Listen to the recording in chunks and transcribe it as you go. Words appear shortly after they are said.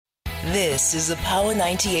This is a Power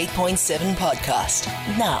 98.7 podcast.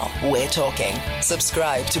 Now we're talking.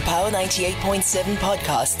 Subscribe to Power 98.7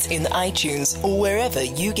 podcasts in iTunes or wherever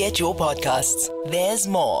you get your podcasts. There's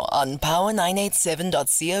more on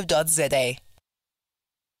power987.co.za.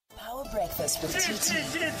 Power Breakfast with TT.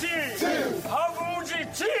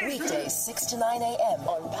 Weekdays 6 to 9 a.m.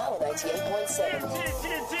 on Power 98.7.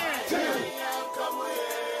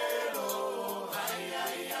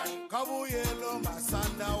 Kabuyelo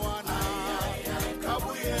Masandawana,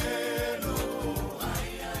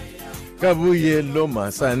 Kabuyelo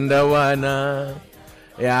Masandawana.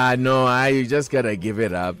 Yeah, no, you just gotta give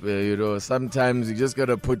it up. Sometimes you just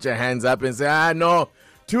gotta put your hands up and say, no,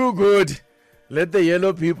 too good. Let the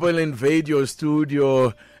yellow people invade your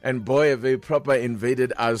studio. And boy, have they proper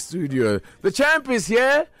invaded our studio. The champ is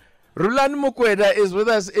here. Rhulani Mokwena is with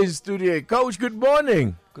us in studio. Coach, good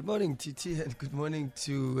morning. Good morning, TT, and good morning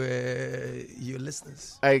to your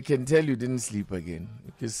listeners. I can tell you didn't sleep again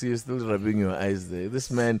because you're still rubbing your eyes there. This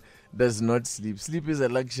man does not sleep. Sleep is a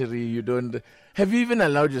luxury. You don't. Have you even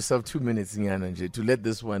allowed yourself 2 minutes, Nyananje, to let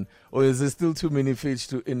this one, or is there still too many fish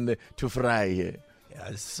to fry here?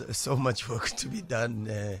 Yeah, so much work to be done.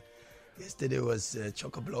 Yesterday was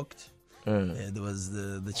chock-a-blocked. There was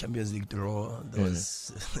the Champions League draw. There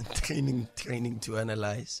was training to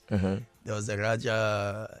analyze. There was the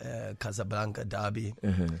Raja Casablanca derby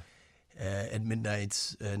at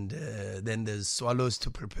midnight, and then there's Swallows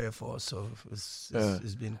to prepare for. So it's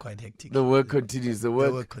been quite hectic. The work continues. The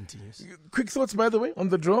work continues. Quick thoughts, by the way, on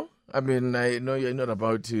the draw. I mean, I know you're not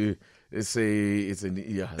about to say it's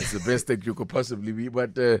the best that you could possibly be,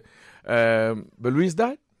 but Louis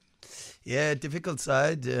died. Yeah, difficult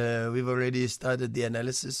side. We've already started the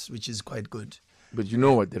analysis, which is quite good. But you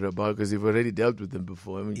know what they're about because you've already dealt with them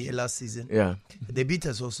before. Yeah, last season. Yeah. They beat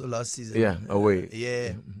us also last season. Yeah, away.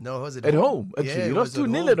 Yeah. No, was it at home? Actually, yeah, you lost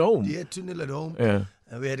 2-0 at home. Yeah, 2-0 at home. Yeah.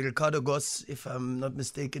 And we had Ricardo Goss, if I'm not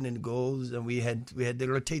mistaken, in goals, and they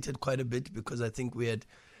rotated quite a bit because I think we had.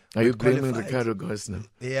 Are you blaming Ricardo Goss now?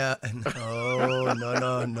 Yeah, no.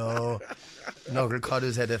 No,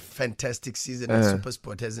 Ricardo's had a fantastic season at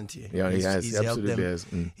SuperSport, hasn't he? Yeah, he has. He absolutely has.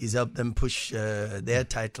 He's helped them push their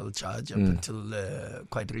title charge up until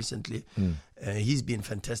quite recently. He's been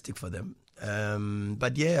fantastic for them.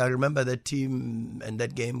 But yeah, I remember that team and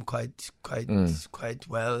that game quite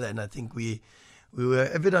well, and I think we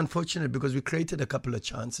were a bit unfortunate because we created a couple of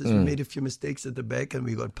chances. We made a few mistakes at the back and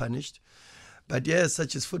we got punished. But yeah,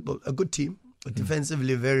 such is football. A good team,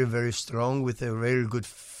 defensively very, very strong with a very good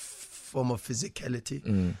form of physicality.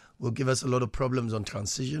 Will give us a lot of problems on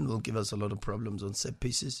transition. Will give us a lot of problems on set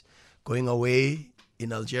pieces. Going away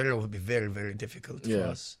in Algeria will be very, very difficult for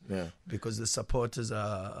us. Yeah. Because the supporters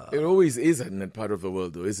are. It always is in that part of the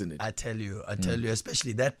world, though, isn't it? I tell you,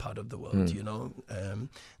 especially that part of the world.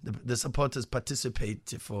 The supporters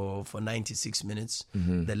participate for 96 minutes.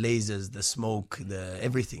 The lasers, the smoke, the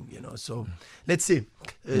everything. So let's see.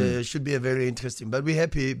 Should be a very interesting. But we're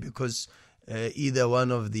happy because. Either one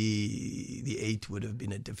of the 8 would have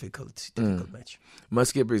been a difficult match.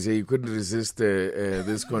 Maskepe say you couldn't resist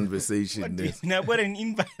this conversation. I got an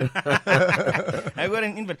invite.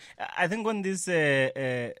 I think on this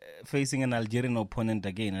facing an Algerian opponent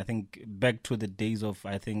again, I think back to the days of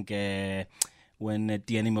when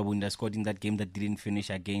Tiani Mabunda scored in that game that didn't finish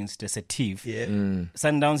against Setif. Yeah.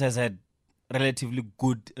 Sundowns has had relatively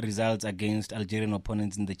good results against Algerian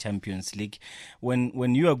opponents in the Champions League.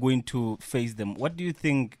 When you are going to face them, what do you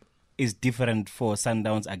think is different for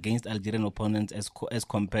Sundowns against Algerian opponents as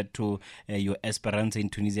compared to your Esperance in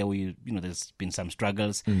Tunisia, where there's been some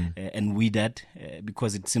struggles, and Wydad,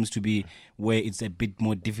 because it seems to be where it's a bit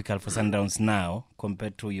more difficult for Sundowns now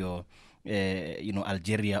compared to your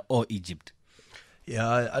Algeria or Egypt?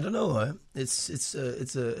 Yeah, I don't know. It's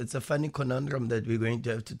a funny conundrum that we're going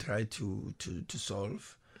to have to try to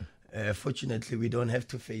solve. Fortunately, we don't have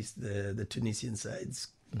to face the Tunisian sides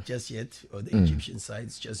just yet, or the Egyptian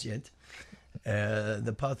sides just yet.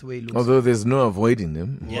 The pathway looks. Although there's no avoiding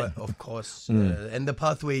them. Yeah, of course. And the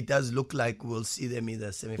pathway does look like we'll see them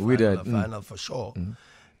either semi-final or final for sure.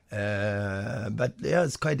 But yeah,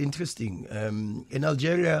 it's quite interesting. In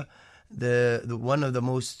Algeria. The one of the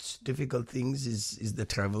most difficult things is the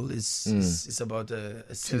travel. It's about a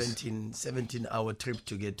 17-hour trip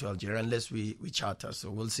to get to Algeria, unless we charter.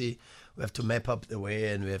 So we'll see. We have to map up the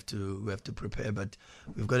way and we have to prepare. But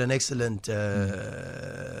we've got an excellent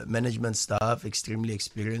management staff, extremely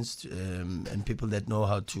experienced, and people that know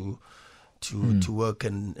how to work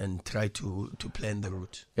and try to plan the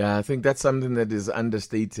route. Yeah, I think that's something that is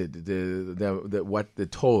understated. What the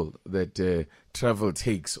toll that travel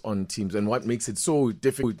takes on teams and what makes it so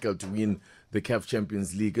difficult to win the CAF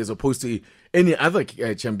Champions League as opposed to any other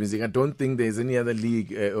Champions League. I don't think there's any other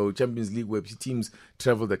league or Champions League where teams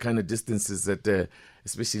travel the kind of distances that,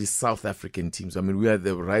 especially South African teams. I mean, we are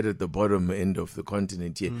right at the bottom end of the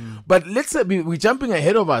continent here. But let's we're jumping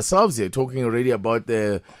ahead of ourselves here, talking already about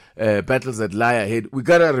the battles that lie ahead. We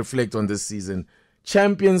gotta reflect on this season.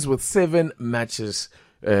 Champions with 7 matches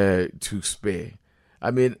to spare.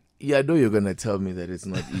 I mean, yeah, I know you're gonna tell me that it's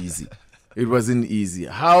not easy. It wasn't easy.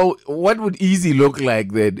 What would easy look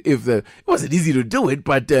like then? It wasn't easy to do it,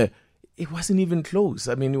 but it wasn't even close.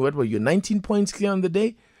 I mean, what were you, 19 points clear on the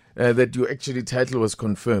day that your actually title was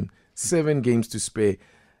confirmed? 7 games to spare.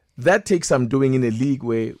 That takes some doing in a league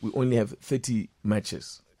where we only have 30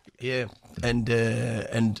 matches. Yeah, and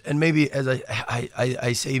maybe as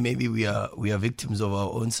I say, maybe we are victims of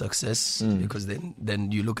our own success, because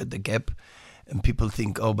then you look at the gap. And people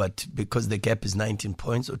think, but because the gap is 19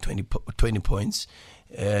 points or 20 points,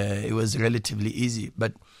 it was relatively easy.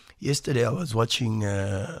 But yesterday I was watching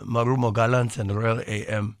Marumo Gallants and Royal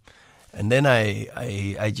AM, and then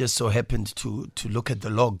I just so happened to look at the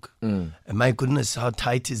log. And my goodness, how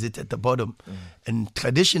tight is it at the bottom? And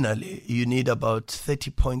traditionally, you need about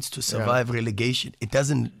 30 points to survive relegation. It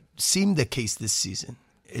doesn't seem the case this season.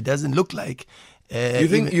 It doesn't look like.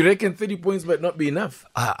 You reckon 30 points might not be enough?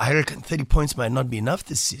 I reckon 30 points might not be enough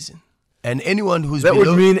this season. And anyone who's that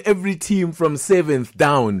would mean every team from 7th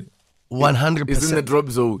down 100% is in the drop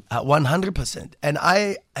zone. 100%.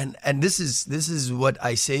 And this is what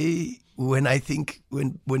I say when I think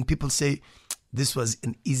when people say this was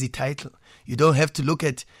an easy title. You don't have to look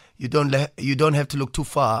at you don't have to look too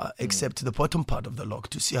far except to the bottom part of the log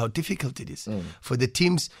to see how difficult it is for the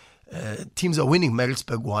teams. Teams are winning.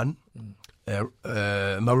 Maritzburg won.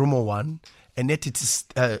 Marumo won, and yet it is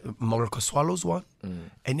Morocco Swallows won,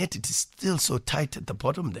 and yet it is still so tight at the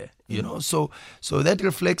bottom there, you know. So that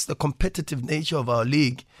reflects the competitive nature of our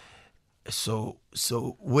league. So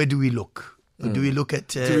where do we look? Do we look at?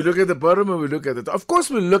 Do we look at the bottom or we look at the top? Of course,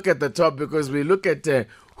 we look at the top because we look at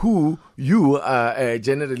who you are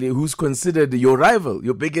generally, who's considered your rival.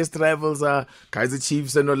 Your biggest rivals are Kaizer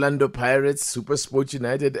Chiefs and Orlando Pirates. Super Sport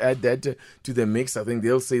United, add that to the mix. I think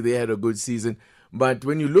they'll say they had a good season. But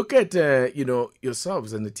when you look at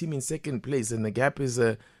yourselves and the team in second place, and the gap is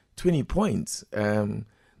 20 points,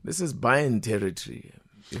 this is Bayern territory.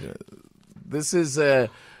 This is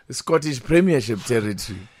Scottish Premiership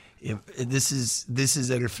territory. Yeah, this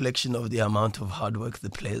is a reflection of the amount of hard work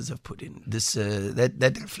the players have put in.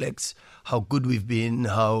 That reflects how good we've been,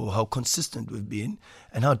 how consistent we've been,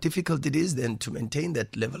 and how difficult it is then to maintain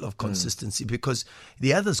that level of consistency because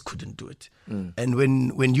the others couldn't do it. And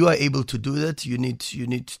when you are able to do that, you need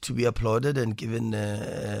to be applauded and given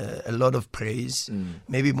a lot of praise,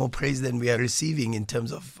 maybe more praise than we are receiving in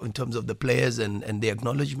terms of the players and the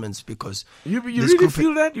acknowledgements. Because you really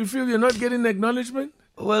feel that? You feel you're not getting acknowledgement?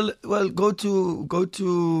 Well, go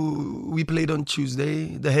to. We played on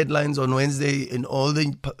Tuesday. The headlines on Wednesday in all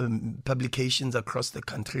the publications across the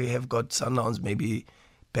country have got Sundowns maybe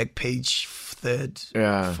back page third.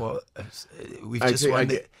 Yeah. We've just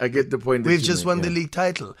won. I get the point. We've just won the league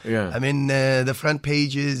title. Yeah. I mean, the front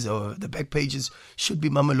pages or the back pages should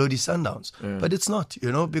be Mamelodi Sundowns, but it's not.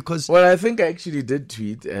 Because. Well, I think I actually did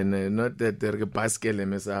tweet, and not that there a basket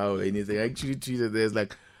or anything. I actually tweeted there's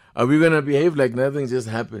like. Are we going to behave like nothing just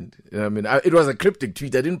happened? I mean, it was a cryptic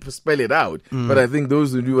tweet. I didn't spell it out. But I think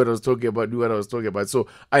those who knew what I was talking about knew what I was talking about. So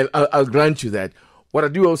I'll grant you that. What I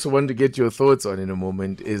do also want to get your thoughts on in a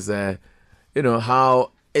moment is,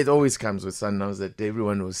 how it always comes with Sundowns that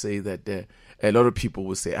everyone will say that a lot of people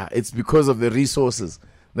will say, it's because of the resources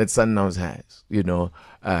that Sundowns has,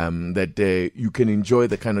 that you can enjoy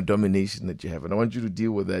the kind of domination that you have. And I want you to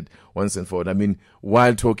deal with that once and for all. I mean,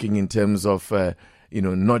 while talking in terms of...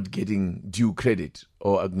 not getting due credit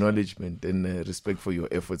or acknowledgement and respect for your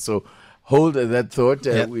efforts. So hold that thought.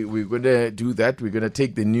 We're going to do that. We're going to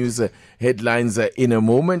take the news headlines in a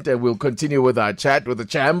moment. We'll continue with our chat with the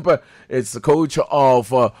champ. It's the coach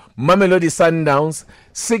of Mamelodi Sundowns.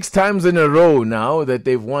 6 times in a row now that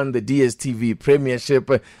they've won the DStv Premiership.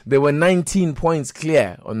 They were 19 points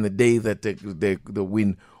clear on the day that the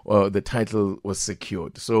win or the title was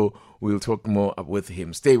secured. So we'll talk more with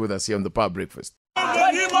him. Stay with us here on the Power Breakfast.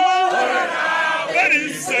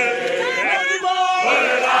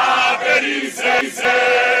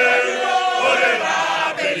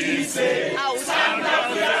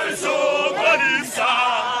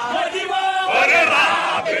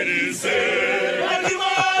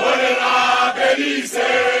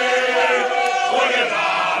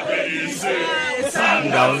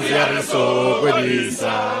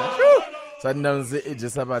 Sundowns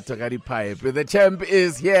just about to get pipe. The champ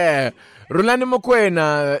is here. Rhulani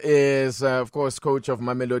Mokwena is, of course, coach of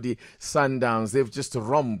Mamelodi Sundowns. They've just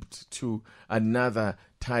romped to another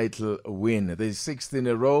title win. They're sixth in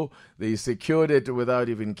a row. They secured it without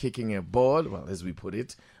even kicking a ball. Well, as we put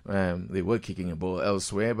it, they were kicking a ball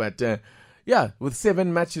elsewhere, but yeah, with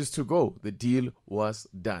 7 matches to go, the deal was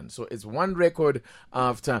done. So it's one record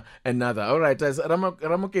after another. All right, as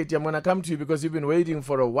Ramoketi, I'm going to come to you because you've been waiting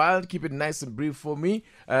for a while. Keep it nice and brief for me.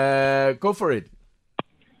 Go for it.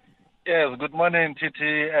 Yes, good morning,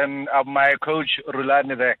 Titi, and my coach,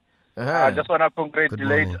 Rhulani there. I just want to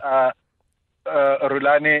congratulate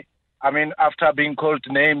Rhulani. I mean, after being called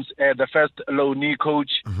names, the first low-knee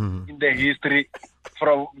coach in the history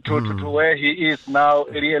from to where he is now,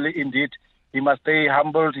 really, indeed. He must stay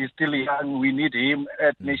humbled. He's still young. We need him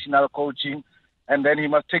at national coaching. And then he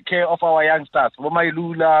must take care of our youngsters.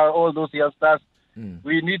 Womailula, all those youngsters.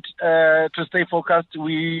 We need to stay focused.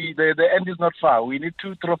 The end is not far. We need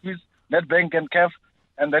 2 trophies, Nedbank and CAF.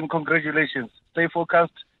 And then congratulations. Stay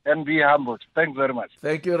focused and be humbled. Thanks very much.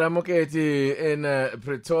 Thank you, Ramoketi in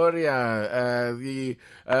Pretoria.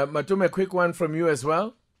 Matume, a quick one from you as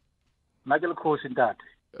well. Michael Coach in that.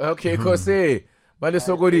 Okay, Kose.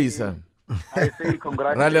 Balesogodisa. I say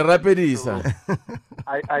congratulations.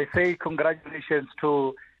 I say congratulations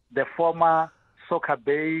to the former soccer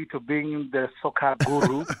bay to being the soccer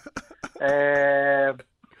guru.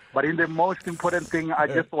 But in the most important thing, I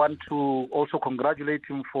just want to also congratulate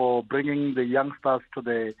him for bringing the youngsters to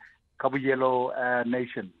the Kabuyelo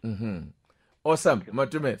nation. Awesome,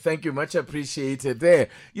 Matume. Thank you. Much appreciated there.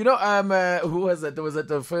 You know, who was that? Was it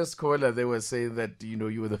the first caller? They were saying that, you know,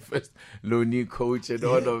 you were the first low-knee coach and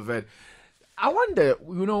all of that. I wonder,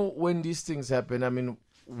 you know, when these things happen, I mean,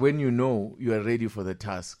 when you know you are ready for the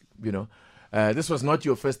task, you know. This was not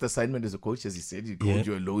your first assignment as a coach, as he said. He called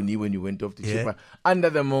you a low-knee when you went off to Chippa.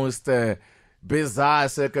 Under the most bizarre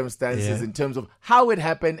circumstances in terms of how it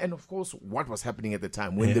happened and, of course, what was happening at the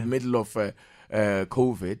time. When in the middle of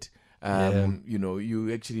COVID, you know,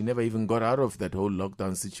 you actually never even got out of that whole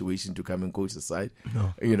lockdown situation to come and coach the side.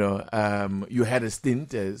 No. You know, you had a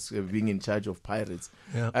stint as being in charge of Pirates.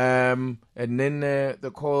 And then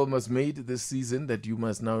the call was made this season that you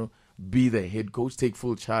must now be the head coach, take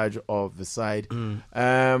full charge of the side. You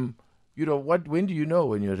know, when do you know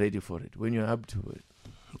when you're ready for it, when you're up to it?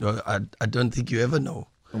 No, I don't think you ever know.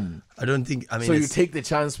 I don't think. I mean, so you take the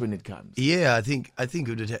chance when it comes. Yeah, I think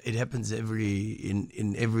it happens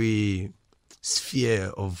in every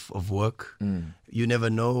sphere of work. You never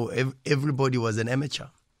know. Everybody was an amateur.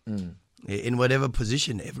 In whatever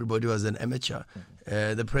position, everybody was an amateur.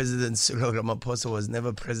 The president, Cyril Ramaphosa, was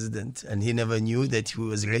never president, and he never knew that he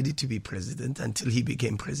was ready to be president until he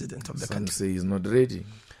became president of the country. Some say he's not ready.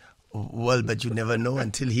 Well, but you never know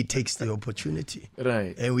until he takes the opportunity.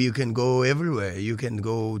 Right. And you can go everywhere. You can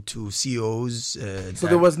go to CEOs. So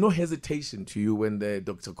there was no hesitation to you when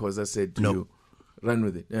Dr. Koza said to you, run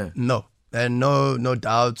with it? Yeah. No. And no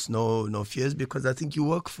doubts, no fears, because I think you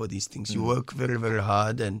work for these things. You work very, very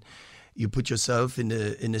hard, and you put yourself in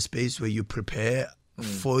a space where you prepare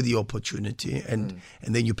for the opportunity, and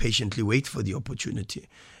then you patiently wait for the opportunity.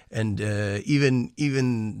 And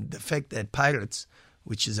even the fact that Pirates,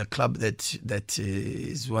 which is a club that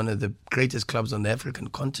is one of the greatest clubs on the African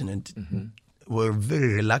continent, were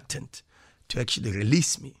very reluctant to actually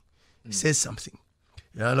release me, says something.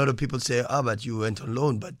 You know, a lot of people say, but you went on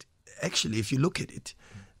loan. But actually, if you look at it,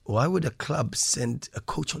 why would a club send a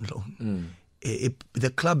coach on loan? The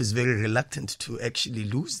club is very reluctant to actually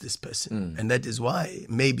lose this person. And that is why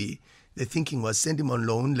maybe the thinking was send him on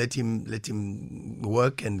loan, let him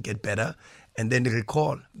work and get better, and then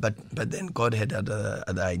recall. But then God had other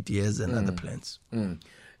ideas and other plans.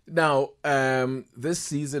 Now, this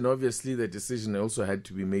season, obviously, the decision also had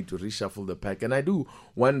to be made to reshuffle the pack. And I do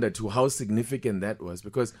wonder to how significant that was,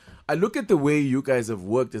 because I look at the way you guys have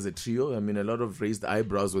worked as a trio. I mean, a lot of raised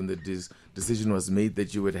eyebrows when the decision was made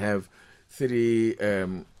that you would have 3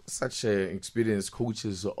 such experienced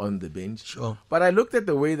coaches on the bench. Sure. But I looked at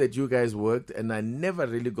the way that you guys worked, and I never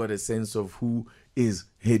really got a sense of who is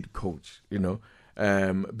head coach, you know,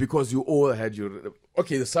 because you all had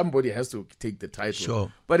okay, somebody has to take the title.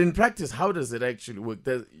 Sure. But in practice, how does it actually work?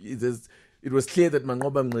 It was clear that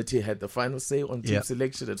Mangoba Mngqethi had the final say on team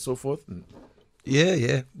selection and so forth.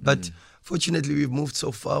 Yeah. But fortunately, we've moved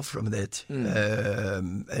so far from that.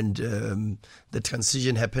 And the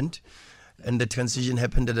transition happened. And the transition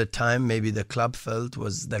happened at a time maybe the club felt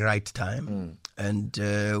was the right time. And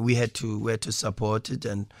we had to support it.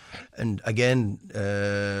 And again,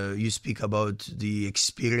 you speak about the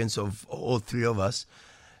experience of all 3 of us.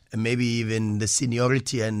 maybe even the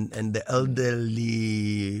seniority and the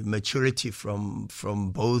elderly maturity from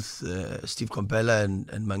both Steve Kompela and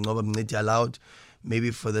Mangoba Mngidi allowed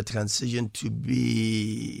maybe for the transition to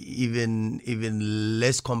be even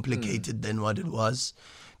less complicated than what it was,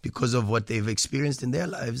 because of what they've experienced in their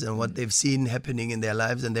lives and what they've seen happening in their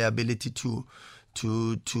lives, and their ability to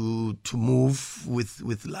move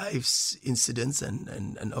with life's incidents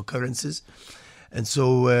and occurrences. And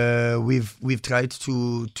so we've tried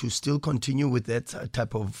to still continue with that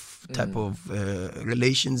type of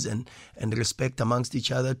relations and respect amongst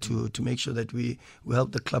each other to make sure that we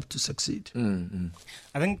help the club to succeed.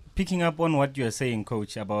 I think picking up on what you're saying,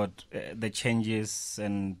 Coach, about the changes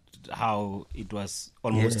and how it was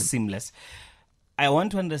almost seamless, I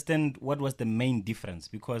want to understand what was the main difference,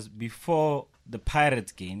 because before the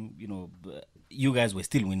Pirates game, you guys were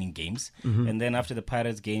still winning games, and then after the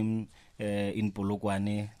Pirates game in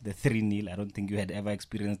Polokwane, the 3-0, I don't think you had ever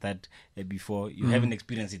experienced that before. You haven't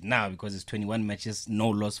experienced it now because it's 21 matches, no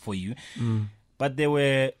loss for you. But there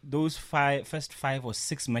were those first 5 or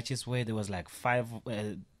 6 matches where there was like 5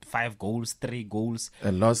 goals, 3 goals.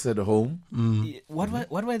 A loss at home. What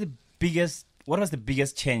was the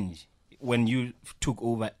biggest change when you took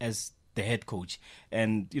over as the head coach,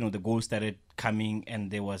 and the goals started coming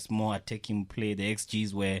and there was more attacking play, the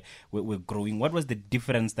XGs were growing? What was the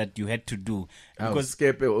difference that you had to do? Because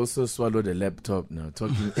Skepe also swallowed a laptop now,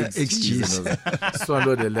 talking XGs.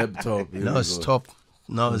 Swallowed a laptop. No, stop.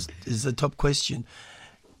 No, it's a top question,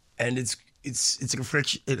 and it's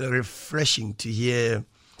refreshing to hear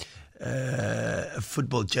a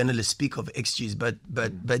football journalist speak of XGs. But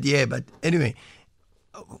anyway,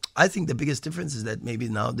 I think the biggest difference is that maybe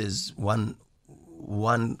now there's one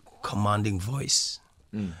commanding voice.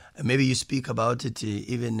 And maybe you speak about it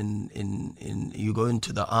even in you go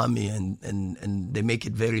into the army and they make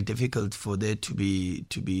it very difficult for there to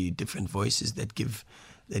be different voices that give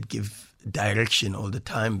direction all the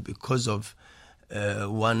time, because of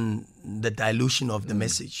the dilution of the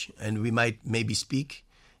message. And we might maybe speak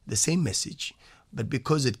the same message, but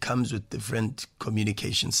because it comes with different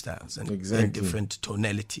communication styles and different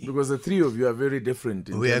tonality. Because the three of you are very different.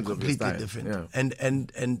 We are completely different. Yeah. And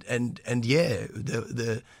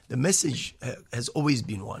the message has always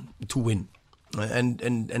been one, to win.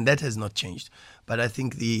 And that has not changed. But I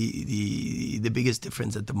think the biggest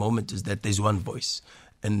difference at the moment is that there's one voice.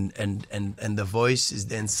 And the voice is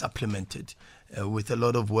then supplemented with a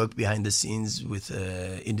lot of work behind the scenes, with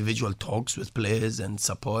individual talks with players and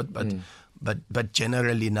support. But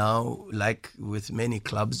generally now, like with many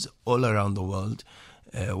clubs all around the world,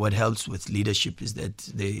 what helps with leadership is that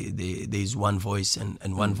there's one voice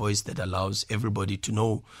and one voice that allows everybody to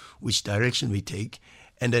know which direction we take.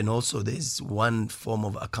 And then also there's one form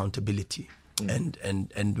of accountability.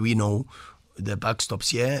 And we know the buck stops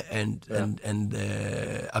here, and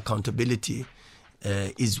the accountability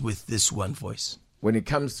is with this one voice. When it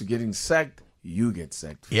comes to getting sacked, you get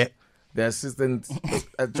sacked. Yeah. The assistant,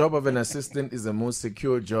 a job of an assistant is the most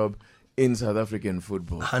secure job in South African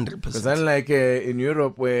football. 100%. Because unlike in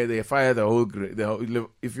Europe, where they fire the whole,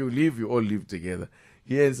 if you leave, you all leave together.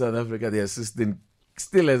 Here in South Africa, the assistant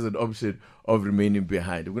still has an option of remaining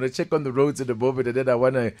behind. We're going to check on the roads at the moment, and then I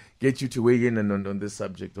want to get you to weigh in on this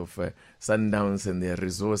subject of Sundowns and their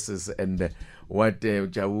resources and what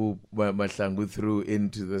Jawu Mahlangu threw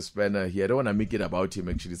into the spanner here. I don't want to make it about him,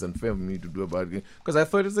 actually. It's unfair for me to do about it, because I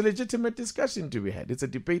thought it's a legitimate discussion to be had. It's a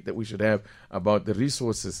debate that we should have about the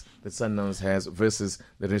resources that Sundowns has versus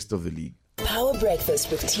the rest of the league. Power Breakfast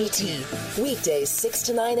with TT. Weekdays 6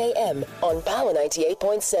 to 9 a.m. on Power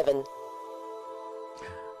 98.7.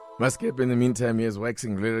 Maskep, in the meantime, he is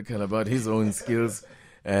waxing lyrical about his own skills.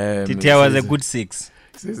 TT, I was a good 6.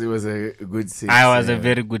 Says he was a good 6. I was a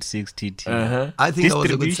very good 6, TT. I think I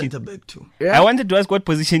was a good centre back too. Yeah. I wanted to ask what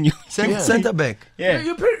position you... Centre back. Yeah.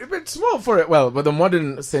 You're a bit small for it. Well, but the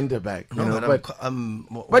modern centre back. No,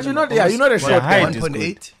 but you're not. Yeah, you're not a short guy.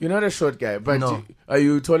 1.8. You're not a short guy. But No. are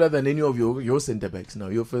you taller than any of your centre backs now?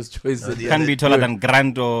 Your first choice. Can be taller than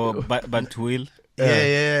Grant or Bantuil.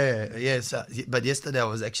 Yes. But yesterday I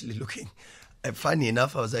was actually looking. Funny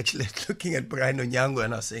enough, I was actually looking at Brian Onyango,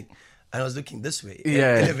 and I was looking this way,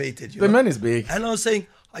 elevated. The man is big. And I was saying,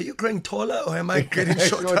 are you growing taller or am I getting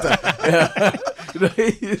shorter?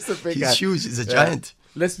 He's a big guy. He's huge. He's a giant.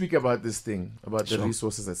 Let's speak about this thing, about the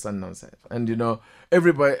resources that Sundowns have. And,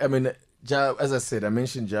 everybody, I mean, as I said, I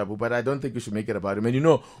mentioned Jabu, but I don't think we should make it about him.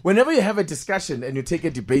 And, whenever you have a discussion and you take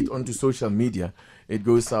a debate onto social media, it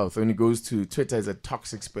goes south. When it goes to Twitter, it's a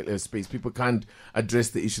toxic space. People can't address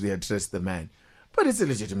the issue, they address the man. But it's a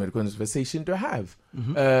legitimate conversation to have.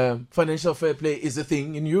 Financial fair play is a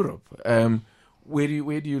thing in Europe. Where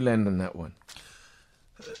do you land on that one?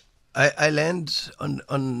 I land on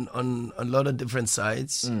a lot of different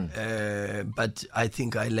sides, but I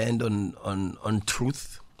think I land on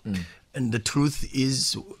truth, and the truth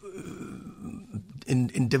is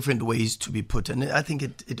in different ways to be put, and I think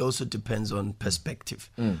it also depends on perspective.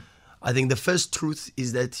 I think the first truth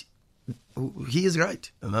is that he is right.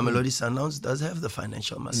 Mamelodi Sundowns does have the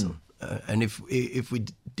financial muscle, and if we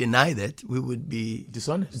deny that, we would be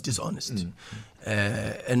dishonest.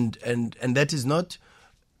 And that is not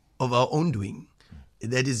of our own doing.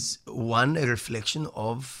 That is a reflection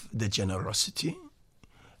of the generosity,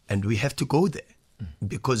 and we have to go there,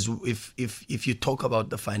 because if you talk about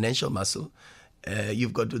the financial muscle,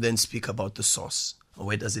 you've got to then speak about the source.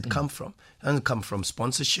 Where does it come from? It doesn't come from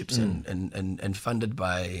sponsorships and funded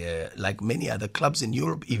by like many other clubs in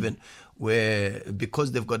Europe, even, where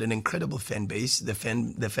because they've got an incredible fan base, the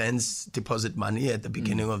fans deposit money at the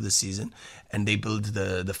beginning of the season, and they build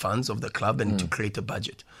the funds of the club and to create a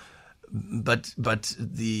budget. But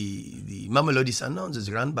the Mamelodi Sundowns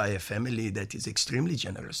is run by a family that is extremely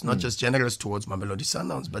generous, not just generous towards Mamelodi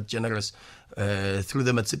Sundowns, but generous through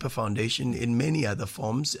the Matsipa Foundation in many other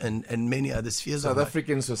forms and many other spheres. South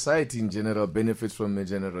African society in general benefits from the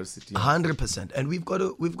generosity. 100%, and we've got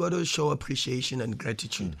to show appreciation and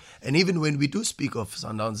gratitude. And even when we do speak of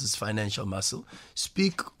Sundowns' financial muscle,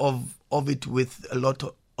 speak of it with a lot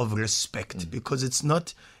of respect, because it's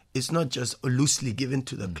not just loosely given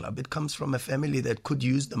to the club. It comes from a family that could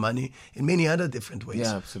use the money in many other different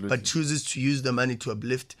ways, but chooses to use the money to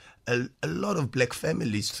uplift a lot of black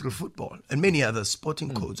families through football and many other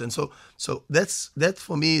sporting codes. And so that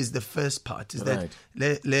for me is the first part, is that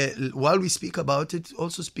while we speak about it,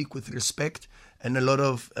 also speak with respect and a lot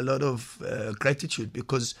of gratitude,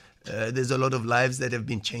 because there's a lot of lives that have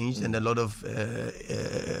been changed and a lot of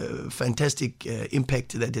fantastic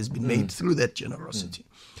impact that has been made through that generosity.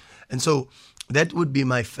 And so that would be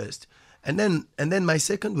my first. And then my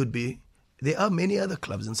second would be, there are many other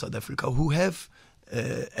clubs in South Africa who have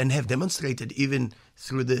and have demonstrated, even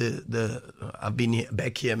through I've been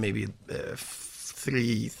back here maybe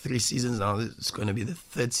three seasons now. It's going to be the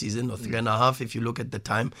third season, or 3.5 if you look at the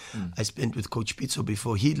time I spent with Coach Pitso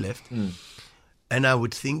before he left. And I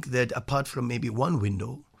would think that apart from maybe one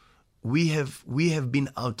window, we have been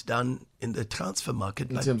outdone in the transfer market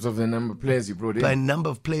in terms of the number of players you brought in. By a number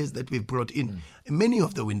of players that we've brought in many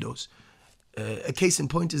of the windows. A case in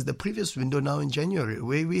point is the previous window now in January,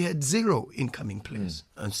 where we had 0 incoming players,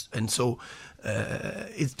 and so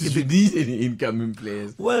Did you need any incoming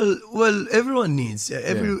players? Well, everyone needs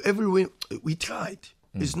we tried.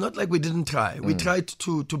 It's not like we didn't try. We tried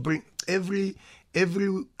to bring every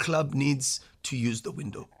club needs to use the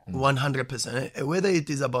window 100%. Whether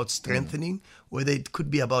it is about strengthening, whether it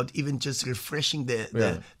could be about even just refreshing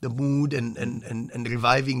the mood and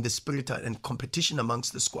reviving the spirit and competition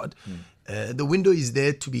amongst the squad. The window is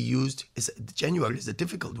there to be used. January is a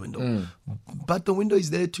difficult window, but the window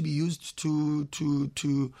is there to be used to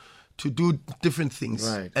do different things.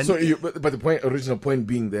 Right. And so, but the original point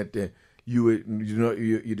being that. You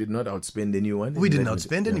did not outspend anyone. We didn't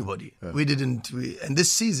outspend anybody. We didn't. And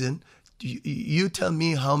this season, you tell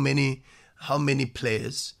me how many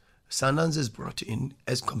players Sundowns has brought in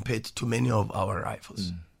as compared to many of our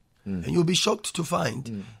rivals, and you'll be shocked to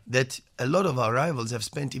find that a lot of our rivals have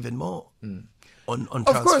spent even more on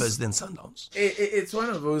transfers than Sundowns. It's one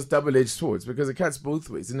of those double-edged swords, because it cuts both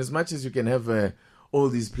ways. And as much as you can have all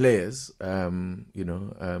these players,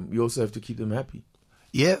 you also have to keep them happy.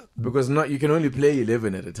 Yeah, because you can only play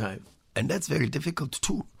 11 at a time, and that's very difficult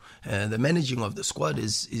too. The managing of the squad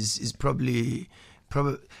is probably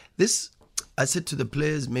this. I said to the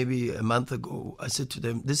players maybe a month ago, I said to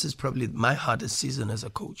them, this is probably my hardest season as a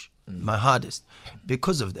coach, my hardest,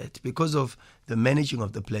 because of that, because of the managing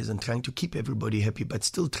of the players and trying to keep everybody happy, but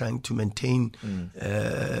still trying to maintain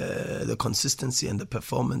the consistency and the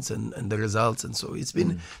performance and the results. And so it's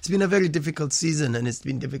been a very difficult season, and it's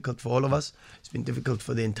been difficult for all of us. It's been difficult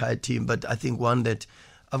for the entire team, but I think one that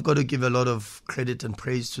I've got to give a lot of credit and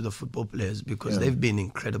praise to the football players, because they've been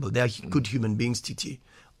incredible. They are good human beings, Titi.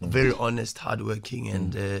 Very honest, hardworking,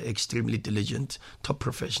 and extremely diligent, top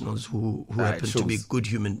professionals who happen to be good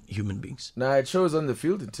human beings. Now, it shows on the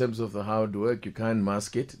field in terms of the hard work. You can't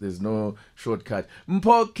mask it. There's no shortcut.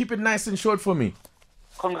 Mpho, keep it nice and short for me.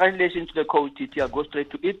 Congratulations to the coach, Titi. I'll go straight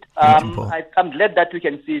to it. I'm glad that we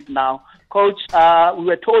can see it now. Coach, we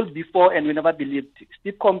were told before and we never believed.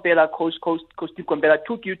 Steve Compella, Coach Steve Compella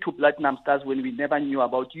took you to Platinum Stars when we never knew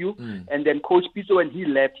about you. And then Coach Pitso, when he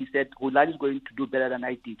left, he said, Rhulani is going to do better than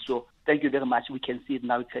I did. So thank you very much. We can see it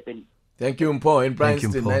now. It's happening. Thank you, Mpho. And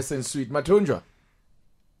Bryanston, nice and sweet. Matunjwa.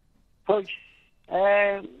 Coach,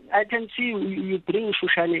 I can see you bring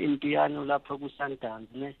Shushane in piano lapho ku Sundowns,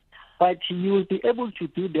 ne? But you will be able to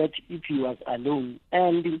do that if you was alone.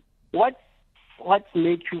 And what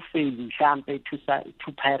made you fail Champe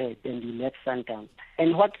to Pirate and you left Sundowns?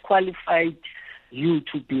 And what qualified you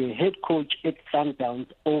to be a head coach at Sundowns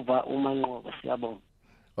over Umanqoba Siyabonga?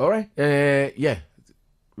 All right. Yeah.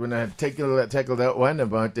 When I tackle that one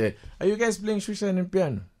about, are you guys playing Shushan and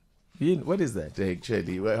piano? What is that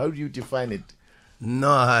actually? How do you define it?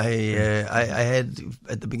 No, I had,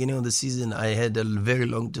 at the beginning of the season, I had a very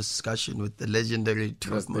long discussion with the legendary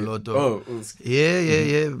Truth Moloto.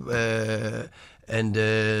 And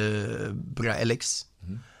Bra Alex.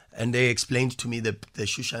 Mm-hmm. And they explained to me the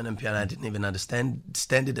Shushan and piano. I didn't even understand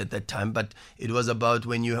it at that time, but it was about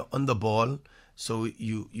when you're on the ball, so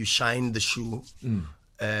you shine the shoe.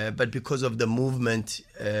 But because of the movement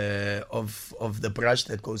of the brush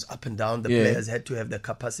that goes up and down, the players had to have the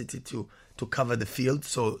capacity to cover the field.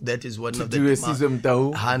 So that is one of the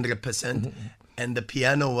 100%. Mm-hmm. And the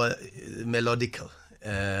piano was melodical.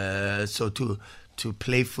 So to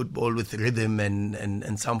play football with rhythm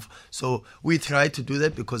and some. So we try to do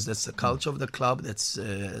that because that's the culture of the club. That's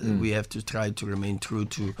we have to try to remain true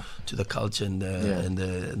to the culture and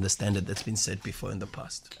the standard that's been set before in the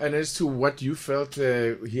past. And as to what you felt,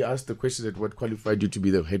 he asked the question that what qualified you to be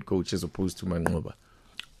the head coach as opposed to Manqoba?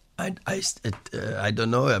 I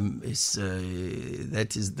don't know.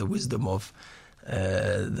 That is the wisdom of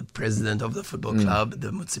the president of the football club,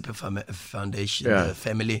 the Mutsipe Foundation, the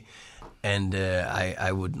family. And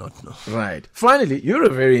I would not know. Right. Finally, you're a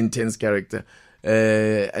very intense character.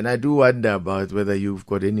 And I do wonder about whether you've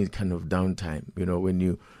got any kind of downtime. You know, when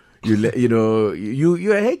you're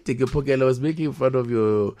hectic. Pokela was making fun of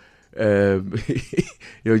your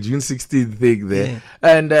June 16th thing there.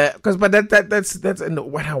 And that's and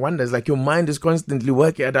what I wonder is like your mind is constantly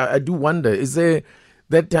working. I do wonder, is there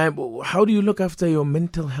that time, how do you look after your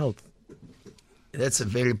mental health? That's a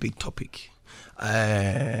very big topic.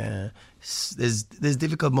 There's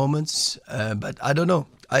difficult moments, but I don't know.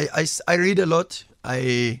 I read a lot.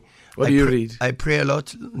 What do you read? I pray a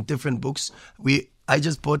lot. Different books. I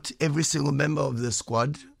just bought every single member of the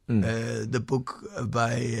squad the book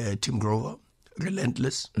by Tim Grover,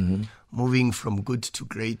 Relentless, moving from good to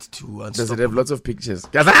great to unstoppable. Does it have lots of pictures?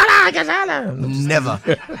 Gazala! Never.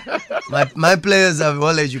 my players are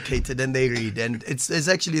well educated and they read, and it's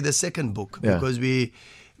actually the second book because we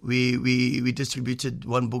distributed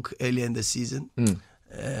one book earlier in the season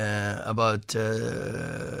about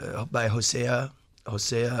by Hosea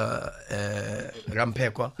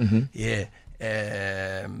Rampekwa.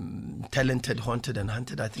 Talented, Haunted and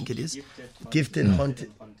Hunted, I think it is. Gifted,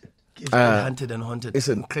 Haunted. Hunted and Haunted. It's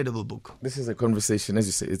an incredible book. This is a conversation, as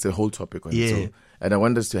you say, it's a whole topic on its own. And I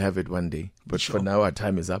want us to have it one day. But for now, our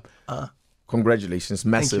time is up. Congratulations,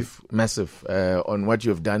 massive on what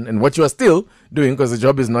you have done and what you are still doing, because the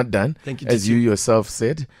job is not done, as you yourself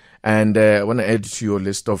said. And I want to add to your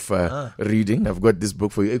list of reading. I've got this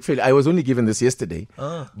book for you. Actually, I was only given this yesterday,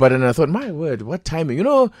 but then I thought, my word, what timing! You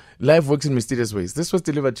know, life works in mysterious ways. This was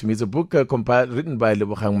delivered to me. It's a book written by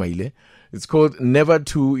Lebogang Maile. It's called Never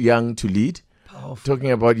Too Young to Lead. Powerful.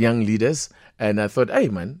 Talking about young leaders. And I thought, hey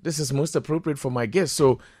man, this is most appropriate for my guest.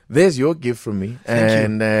 So there's your gift from me.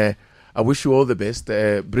 Thank you. I wish you all the best.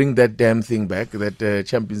 Bring that damn thing back, that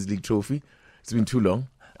Champions League trophy. It's been too long.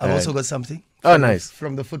 I've also got something. Nice.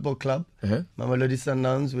 From the football club. Mamelodi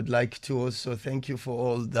Sundowns would like to also thank you for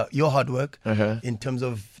all your hard work in terms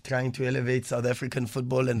of trying to elevate South African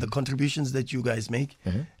football and the contributions that you guys make.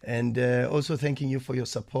 And also thanking you for your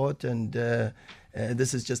support. And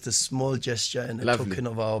this is just a small gesture and a token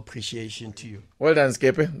of our appreciation to you. Well done,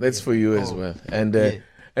 Skepe. That's for you as well.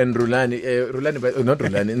 And Rhulani, not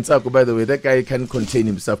Rhulani, Nsako, by the way, that guy can contain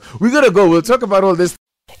himself. We got to go. We'll talk about all this.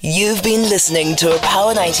 You've been listening to a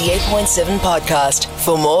Power 98.7 podcast.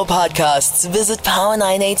 For more podcasts, visit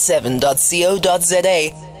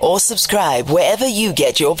power987.co.za or subscribe wherever you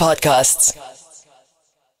get your podcasts.